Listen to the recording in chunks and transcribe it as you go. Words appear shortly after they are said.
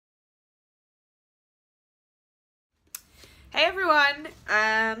Hey everyone,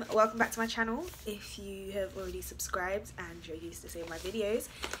 welcome back to my channel. If you have already subscribed and you're used to seeing my videos,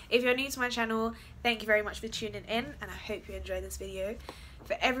 if you're new to my channel, thank you very much for tuning in and I hope you enjoy this video.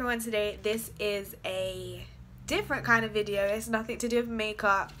 For everyone today, this is a different kind of video. It's nothing to do with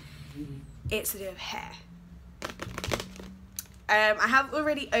makeup, it's to do with hair. I have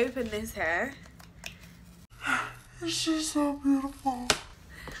already opened this hair. It's just so beautiful.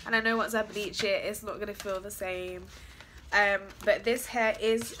 And I know once I bleach it, it's not going to feel the same. But this hair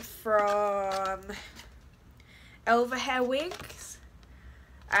is from Elva Hair Wigs.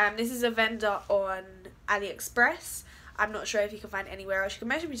 This is a vendor on AliExpress. I'm not sure if you can find anywhere else. You can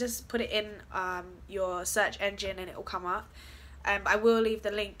maybe just put it in your search engine and it will come up. I will leave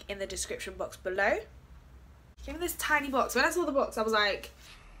the link in the description box below. Give me this tiny box. When I saw the box, I was like,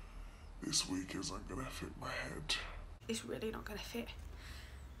 this wig isn't gonna fit my head. It's really not gonna fit.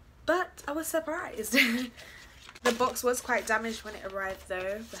 But I was surprised. The box was quite damaged when it arrived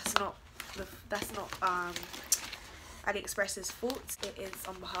though. That's not AliExpress's fault. It is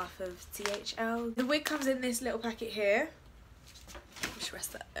on behalf of THL. The wig comes in this little packet here. Just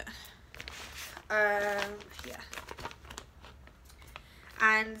rest that there. Yeah.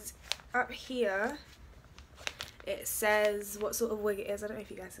 And up here it says what sort of wig it is. I don't know if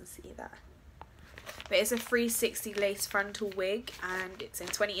you guys can see that. But it's a 360 lace frontal wig and it's in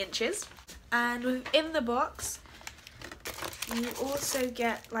 20 inches. And within the box you also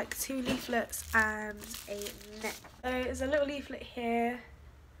get like 2 leaflets and a net. So there's a little leaflet here,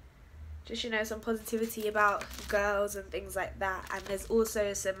 just, you know, some positivity about girls and things like that. And there's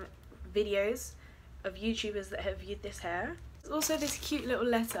also some videos of YouTubers that have viewed this hair. There's also this cute little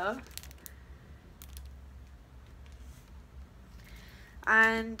letter.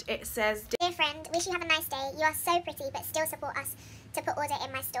 And it says, "Dear friend, wish you have a nice day. You are so pretty but still support us to put order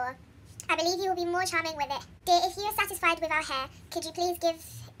in my store. I believe you will be more charming with it. Dear, if you are satisfied with our hair, could you please give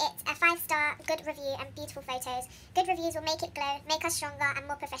it a 5-star good review and beautiful photos. Good reviews will make it glow, make us stronger and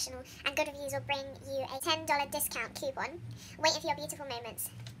more professional, and good reviews will bring you a $10 discount coupon. Waiting for your beautiful moments.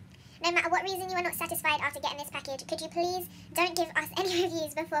 No matter what reason you are not satisfied after getting this package, could you please don't give us any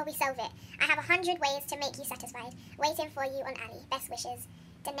reviews before we solve it. I have 100 ways to make you satisfied. Waiting for you on Ali. Best wishes.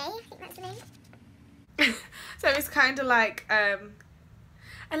 Danae, I think that's the name." So it's kind of like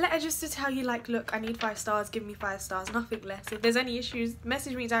a letter just to tell you, like, look, I need 5 stars, give me 5 stars, nothing less. If there's any issues,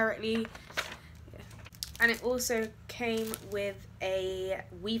 message me directly. Yeah. And it also came with a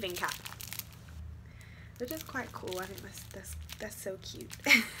weaving cap, which is quite cool. I think that's so cute.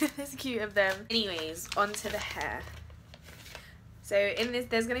 It's cute of them. Anyways, onto the hair. So in this,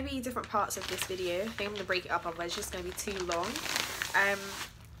 there's going to be different parts of this video. I think I'm going to break it up, otherwise it's just going to be too long.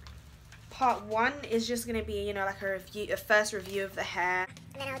 Part 1 is just going to be, you know, like a first review of the hair.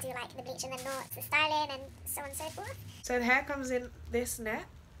 And then I'll do like the bleaching, the knots, the styling, and so on and so forth. So the hair comes in this net.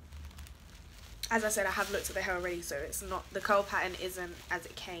 As I said, I have looked at the hair already, so it's not, the curl pattern isn't as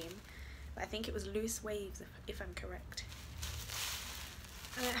it came. But I think it was loose waves, if I'm correct.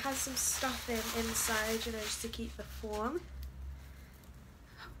 And it has some stuff inside, you know, just to keep the form.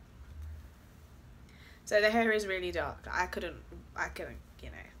 So the hair is really dark. I couldn't, you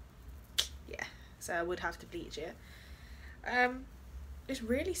know, yeah. So I would have to bleach it. It's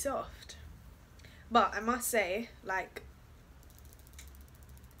really soft, but I must say, like,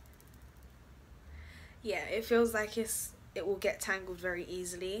 yeah, it feels like it will get tangled very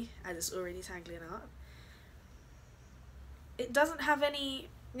easily, as it's already tangling up. It doesn't have any,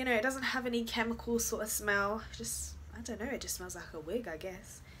 you know, it doesn't have any chemical sort of smell. Just, I don't know, it just smells like a wig, I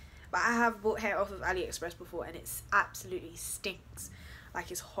guess. But I have bought hair off of AliExpress before and it's absolutely stinks.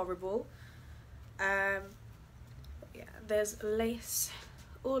 Like, it's horrible. Yeah, there's lace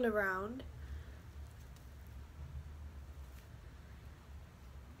all around.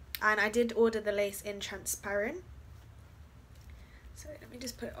 And I did order the lace in transparent. So let me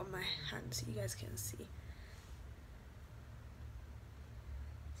just put it on my hand so you guys can see.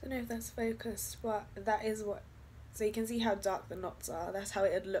 I don't know if that's focused, but that is what, so you can see how dark the knots are. That's how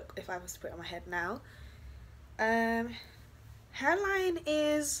it would look if I was to put it on my head now. Hairline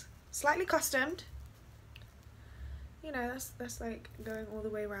is slightly customed. You know, that's like going all the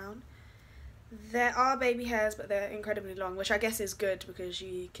way around. There are baby hairs, but they're incredibly long, which I guess is good because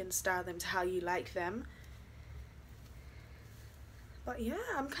you can style them to how you like them. But yeah,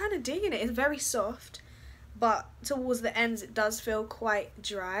 I'm kind of digging it. It's very soft, but towards the ends it does feel quite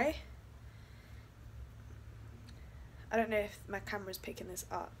dry. I don't know if my camera's picking this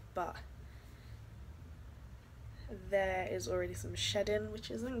up, but there is already some shedding,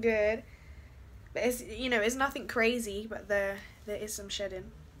 which isn't good. But it's, you know, it's nothing crazy, but there is some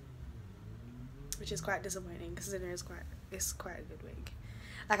shedding. which is quite disappointing considering it's quite a good wig.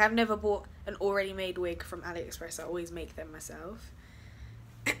 Like, I've never bought an already made wig from AliExpress. I always make them myself.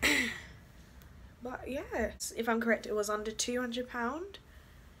 But yeah, if I'm correct, it was under £200.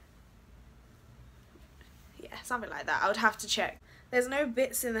 Yeah, something like that. I would have to check. There's no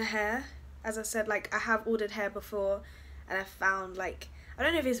bits in the hair. As I said, like, I have ordered hair before and I found, like, I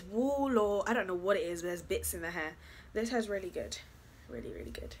don't know if it's wool or I don't know what it is, but there's bits in the hair. This hair's really good. Really,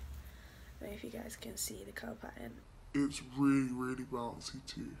 really good. I don't know if you guys can see the colour pattern. It's really, really bouncy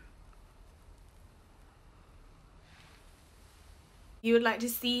too. You would like to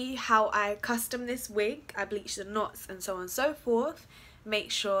see how I custom this wig, I bleach the knots and so on and so forth,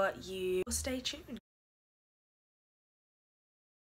 make sure you stay tuned.